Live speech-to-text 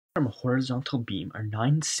From a horizontal beam are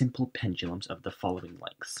 9 simple pendulums of the following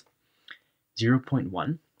lengths: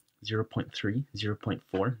 0.1, 0.3, 0.4,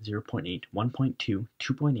 0.8, 1.2,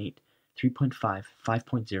 2.8, 3.5,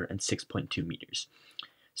 5.0, and 6.2 meters.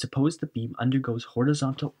 Suppose the beam undergoes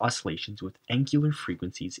horizontal oscillations with angular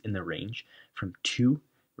frequencies in the range from 2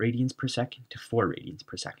 radians per second to 4 radians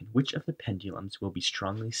per second. Which of the pendulums will be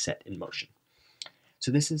strongly set in motion?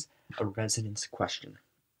 So this is a resonance question.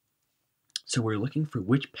 So we're looking for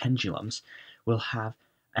which pendulums will have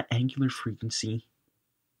an angular frequency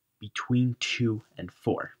between 2 and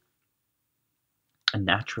 4, a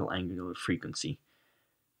natural angular frequency.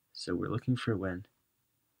 So we're looking for when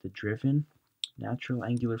the driven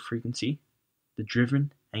angular frequency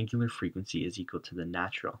is equal to the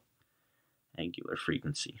natural angular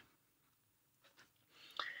frequency.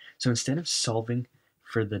 So instead of solving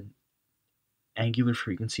for the angular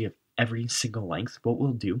frequency of every single length, what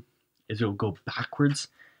we'll do is we'll go backwards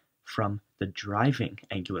from the driving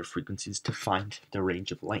angular frequencies to find the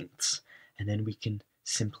range of lengths, and then we can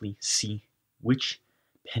simply see which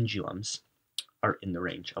pendulums are in the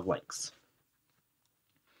range of lengths.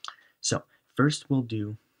 So first we'll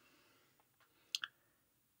do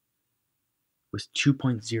with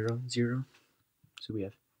 2.00, so we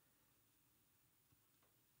have,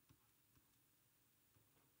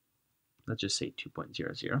 let's just say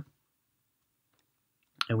 2.00,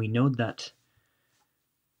 and we know that,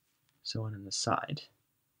 so on the side,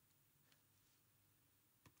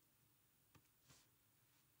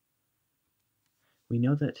 we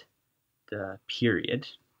know that the period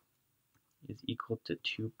is equal to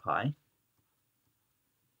 2 pi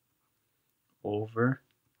over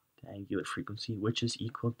the angular frequency, which is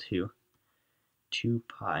equal to 2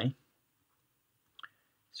 pi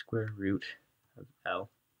square root of L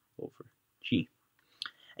over G.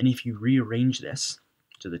 And if you rearrange this,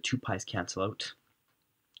 so the 2 pi's cancel out,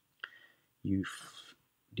 you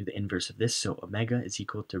do the inverse of this, so omega is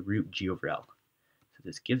equal to root G over L. So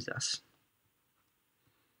this gives us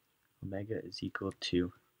omega is equal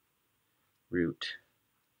to root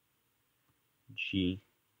G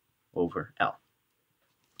over L.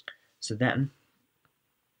 So then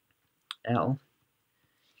L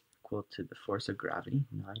equal to the force of gravity,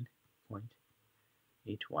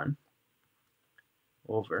 9.81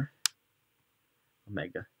 over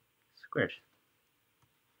omega squared.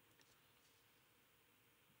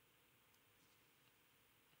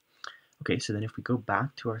 Okay, so then if we go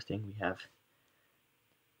back to our thing, we have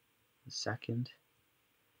the second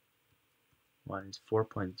one is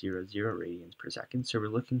 4.00 radians per second. So we're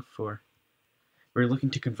looking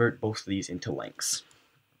to convert both of these into lengths.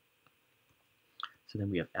 So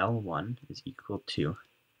then we have L1 is equal to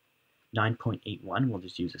 9.81. We'll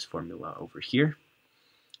just use this formula over here.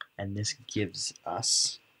 And this gives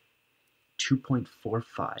us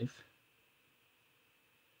 2.45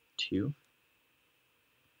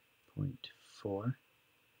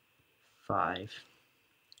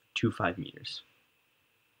 2.4525 meters.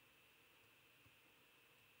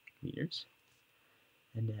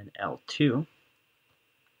 And then L2,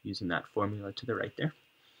 using that formula to the right there,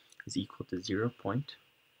 is equal to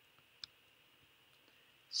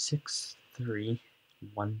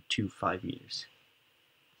 0.63125 meters.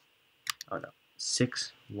 Oh no,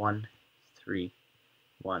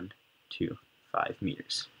 613.125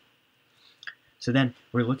 meters. So then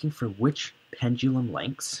we're looking for which pendulum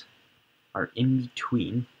lengths are in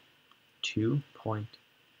between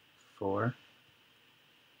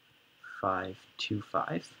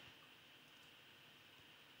 2.4525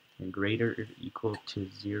 and greater or equal to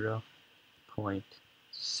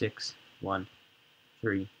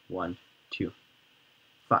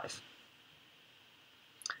 0.613.125.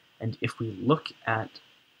 And if we look at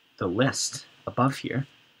the list above here,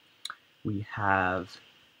 we have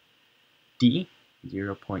D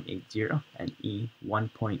 0.80 and E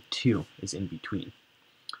 1.2 is in between.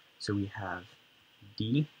 So we have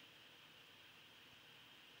D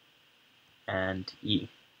and E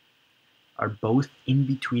are both in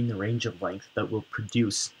between the range of length that will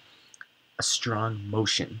produce a strong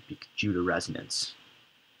motion due to resonance.